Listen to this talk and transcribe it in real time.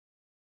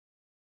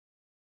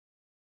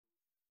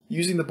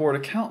using the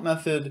Borda count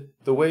method,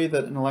 the way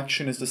that an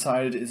election is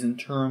decided is in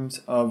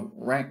terms of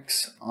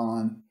ranks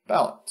on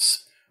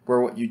ballots,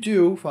 where what you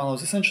do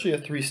follows essentially a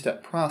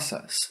three-step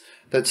process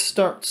that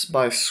starts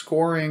by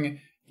scoring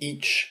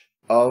each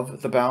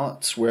of the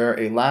ballots, where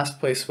a last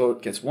place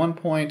vote gets 1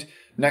 point,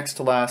 next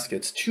to last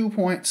gets 2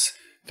 points,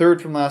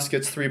 third from last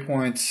gets 3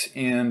 points,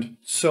 and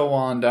so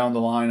on down the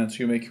line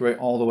until you make your way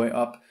all the way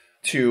up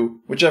to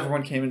whichever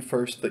one came in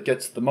first that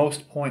gets the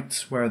most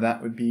points, where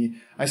that would be,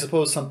 I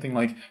suppose, something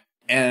like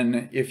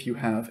n if you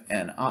have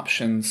n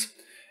options.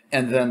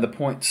 And then the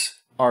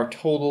points are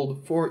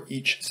totaled for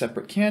each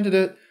separate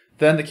candidate.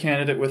 Then the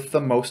candidate with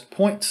the most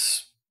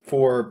points,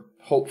 for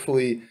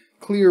hopefully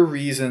clear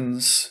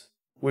reasons,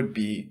 would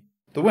be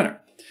the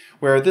winner.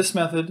 Where this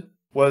method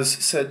was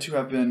said to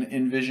have been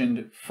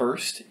envisioned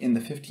first in the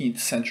 15th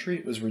century,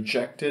 it was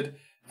rejected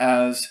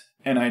as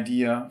an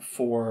idea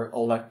for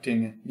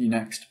electing the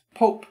next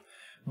pope,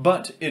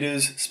 but it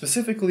is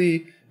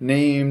specifically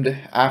named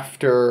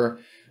after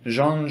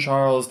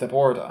Jean-Charles de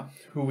Borda,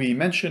 who we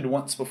mentioned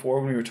once before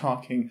when we were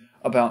talking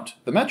about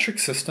the metric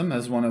system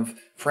as one of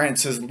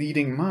France's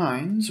leading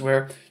minds,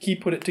 where he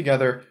put it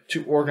together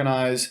to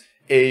organize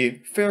a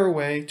fair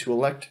way to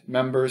elect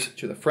members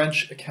to the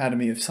French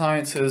Academy of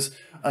Sciences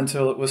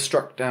until it was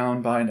struck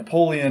down by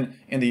Napoleon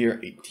in the year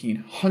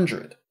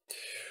 1800,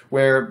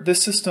 where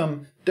this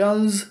system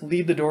does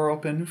leave the door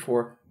open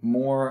for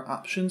more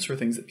options for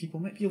things that people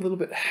might be a little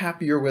bit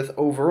happier with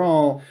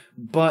overall,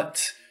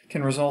 but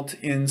can result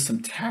in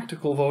some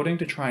tactical voting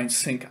to try and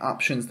sink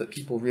options that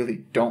people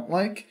really don't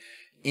like,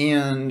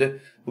 and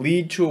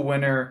lead to a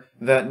winner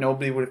that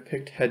nobody would have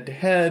picked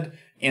head-to-head,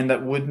 and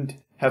that wouldn't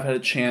have had a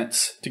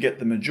chance to get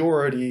the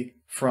majority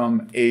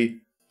from a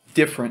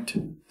different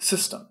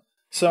system.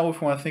 So if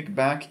we want to think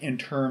back in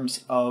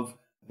terms of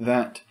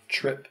that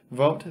trip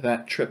vote,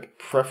 that trip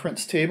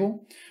preference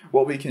table,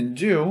 what we can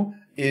do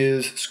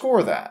is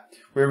score that,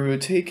 where we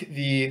would take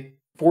the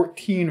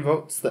 14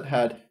 votes that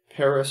had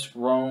Paris,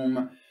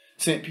 Rome,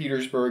 St.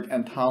 Petersburg,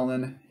 and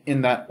Tallinn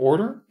in that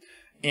order,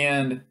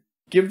 and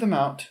give them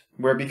out,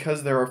 where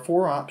because there are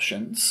 4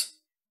 options,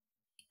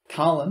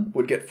 Tallinn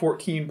would get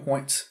 14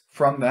 points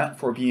from that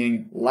for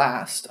being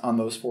last on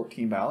those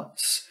 14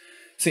 ballots.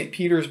 St.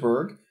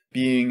 Petersburg,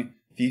 being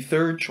the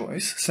third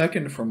choice,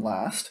 second from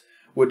last,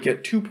 would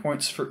get 2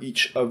 points for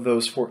each of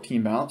those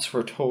 14 ballots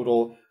for a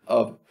total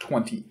of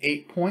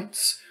 28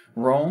 points.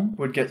 Rome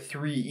would get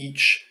 3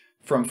 each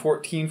from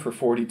 14 for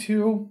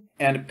 42,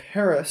 and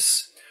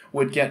Paris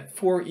would get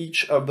 4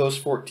 each of those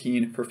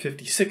 14 for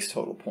 56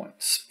 total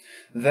points.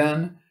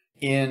 Then,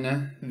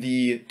 in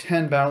the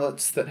 10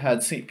 ballots that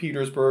had St.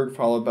 Petersburg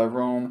followed by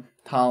Rome,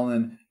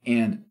 Tallinn,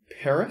 and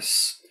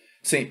Paris,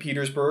 St.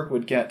 Petersburg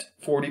would get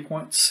 40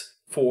 points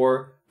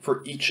for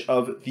each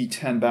of the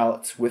 10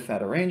 ballots with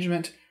that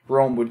arrangement.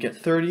 Rome would get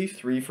 30,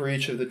 3 for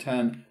each of the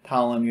 10,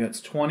 Tallinn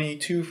gets 20,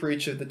 2 for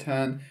each of the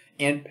 10,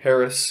 and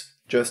Paris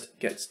just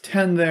gets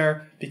 10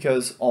 there,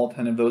 because all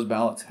 10 of those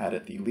ballots had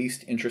it the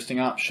least interesting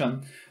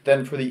option.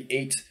 Then for the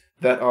 8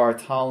 that are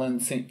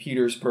Tallinn, St.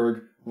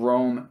 Petersburg,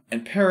 Rome,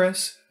 and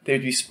Paris,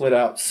 they'd be split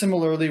out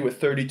similarly with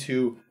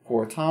 32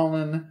 for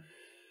Tallinn,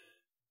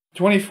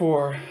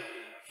 24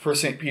 for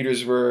St.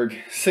 Petersburg,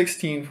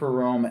 16 for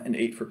Rome, and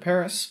 8 for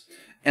Paris.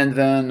 And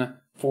then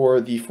for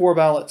the 4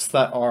 ballots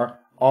that are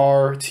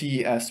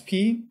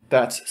RTSP,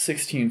 that's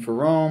 16 for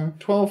Rome,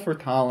 12 for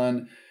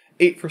Tallinn,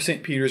 8 for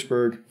St.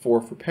 Petersburg,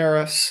 4 for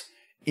Paris,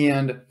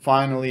 and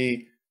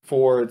finally,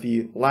 for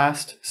the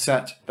last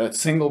set, that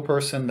single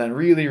person that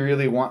really,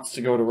 really wants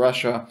to go to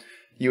Russia,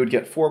 you would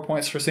get 4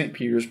 points for St.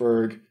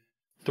 Petersburg,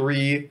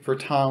 3 for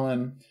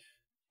Tallinn,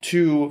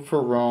 2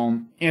 for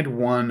Rome, and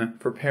 1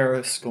 for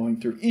Paris,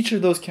 going through each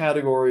of those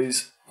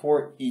categories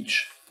for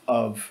each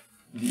of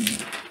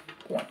the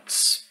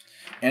points.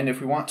 And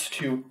if we want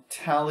to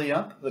tally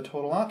up the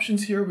total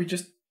options here, we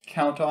just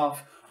count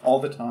off all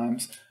the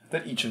times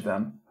that each of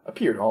them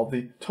appeared, all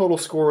the total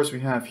scores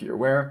we have here,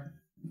 where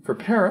for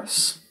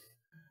Paris,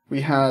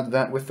 we had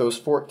that with those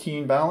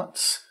 14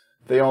 ballots,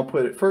 they all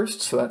put it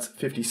first, so that's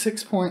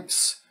 56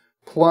 points,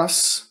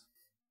 plus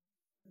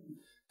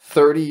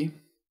 30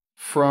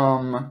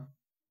 from,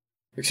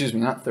 excuse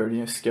me, not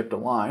 30, I skipped a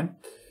line,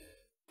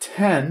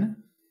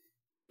 10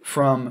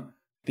 from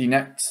the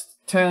next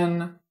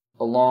 10,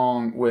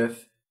 along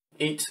with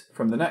 8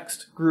 from the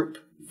next group,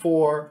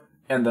 4,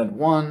 and then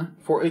 1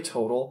 for a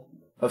total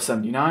of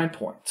 79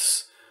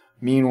 points.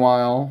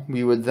 Meanwhile,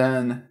 we would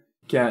then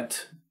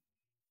get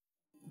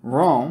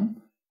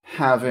Rome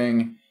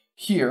having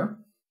here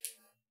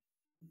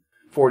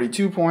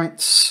 42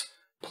 points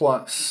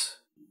plus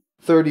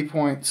 30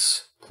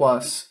 points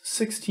plus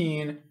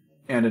 16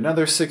 and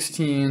another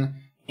 16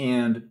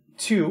 and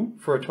 2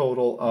 for a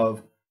total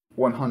of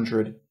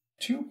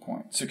 102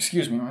 points.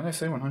 Excuse me, why did I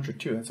say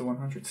 102? That's a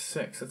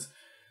 106. That's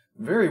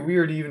very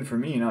weird even for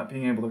me not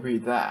being able to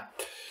read that.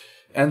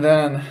 And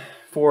then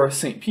for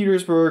St.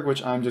 Petersburg,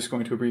 which I'm just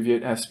going to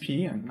abbreviate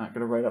SP, I'm not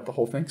going to write up the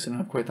whole thing because I don't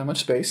have quite that much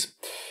space,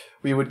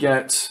 we would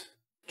get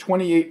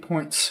 28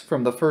 points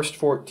from the first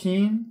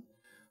 14,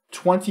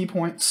 20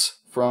 points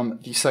from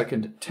the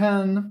second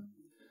 10,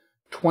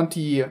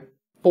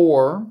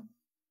 24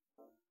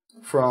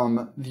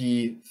 from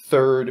the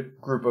third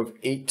group of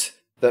 8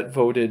 that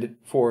voted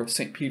for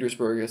St.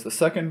 Petersburg as the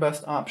second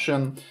best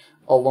option,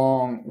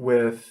 along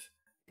with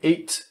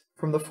 8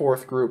 from the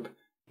fourth group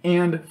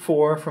and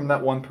 4 from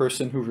that one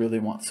person who really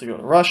wants to go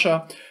to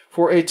Russia,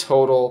 for a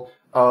total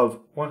of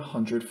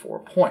 104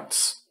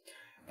 points.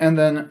 And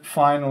then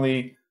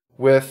finally,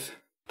 with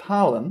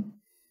Tallinn,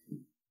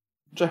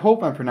 which I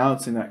hope I'm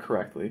pronouncing that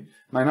correctly.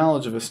 My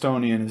knowledge of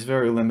Estonian is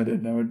very limited,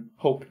 and I would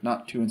hope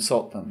not to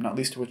insult them, not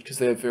least of which because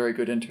they have very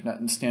good internet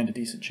and stand a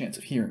decent chance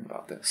of hearing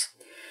about this.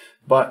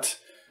 But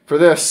for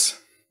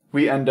this,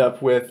 we end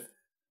up with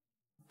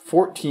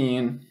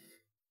 14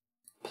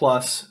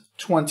 plus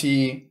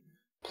 20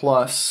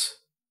 plus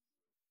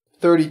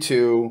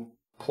 32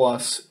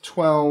 plus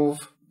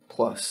 12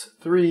 plus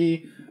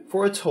 3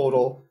 for a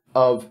total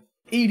of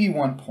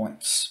 81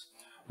 points.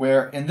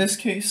 Where in this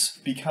case,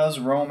 because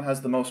Rome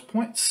has the most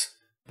points,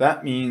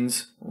 that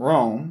means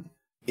Rome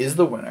is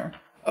the winner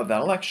of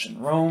that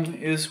election. Rome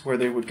is where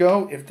they would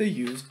go if they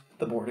used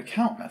the Borda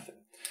count method.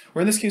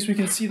 Where in this case we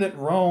can see that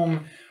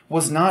Rome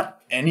was not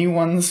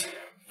anyone's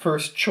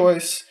first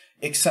choice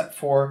except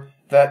for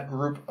that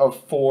group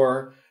of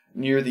 4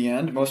 near the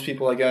end. Most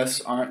people, I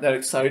guess, aren't that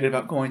excited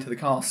about going to the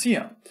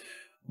Colosseum.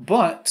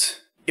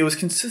 But it was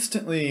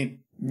consistently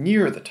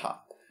near the top.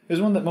 It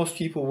was one that most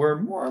people were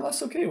more or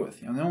less okay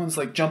with. No one's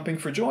like jumping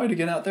for joy to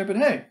get out there, but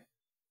hey,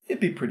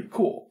 it'd be pretty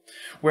cool.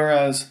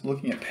 Whereas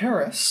looking at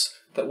Paris,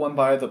 that won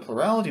by the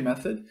plurality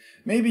method,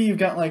 maybe you've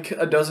got like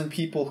a dozen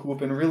people who have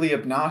been really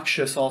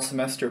obnoxious all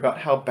semester about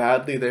how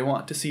badly they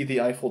want to see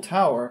the Eiffel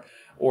Tower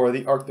or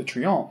the Arc de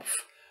Triomphe.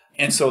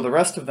 And so the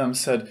rest of them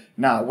said,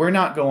 nah, we're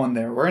not going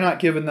there. We're not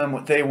giving them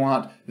what they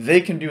want.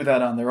 They can do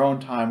that on their own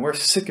time. We're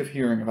sick of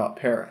hearing about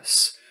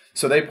Paris.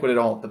 So they put it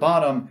all at the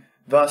bottom,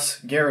 thus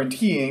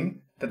guaranteeing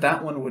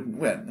that one wouldn't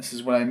win. This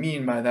is what I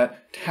mean by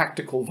that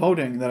tactical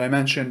voting that I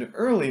mentioned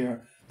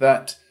earlier,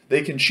 that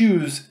they can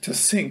choose to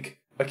sink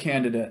a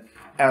candidate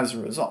as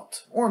a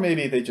result. Or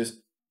maybe they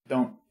just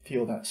don't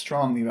feel that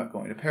strongly about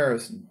going to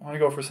Paris and want to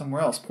go for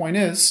somewhere else. Point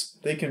is,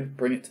 they can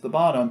bring it to the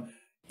bottom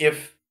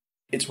if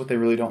it's what they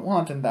really don't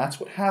want, and that's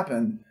what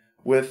happened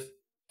with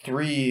 4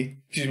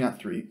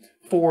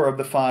 of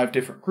the 5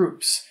 different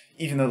groups,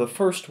 even though the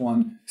first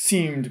one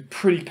seemed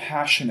pretty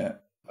passionate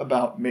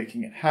about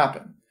making it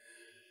happen.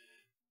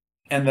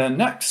 And then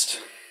next,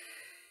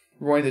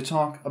 we're going to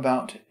talk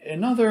about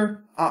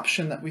another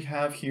option that we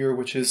have here,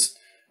 which is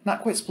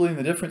not quite splitting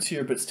the difference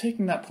here, but it's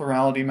taking that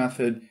plurality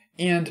method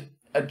and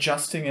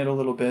adjusting it a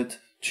little bit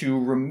to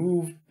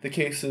remove the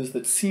cases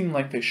that seem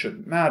like they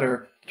shouldn't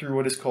matter through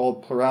what is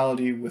called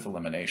plurality with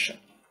elimination.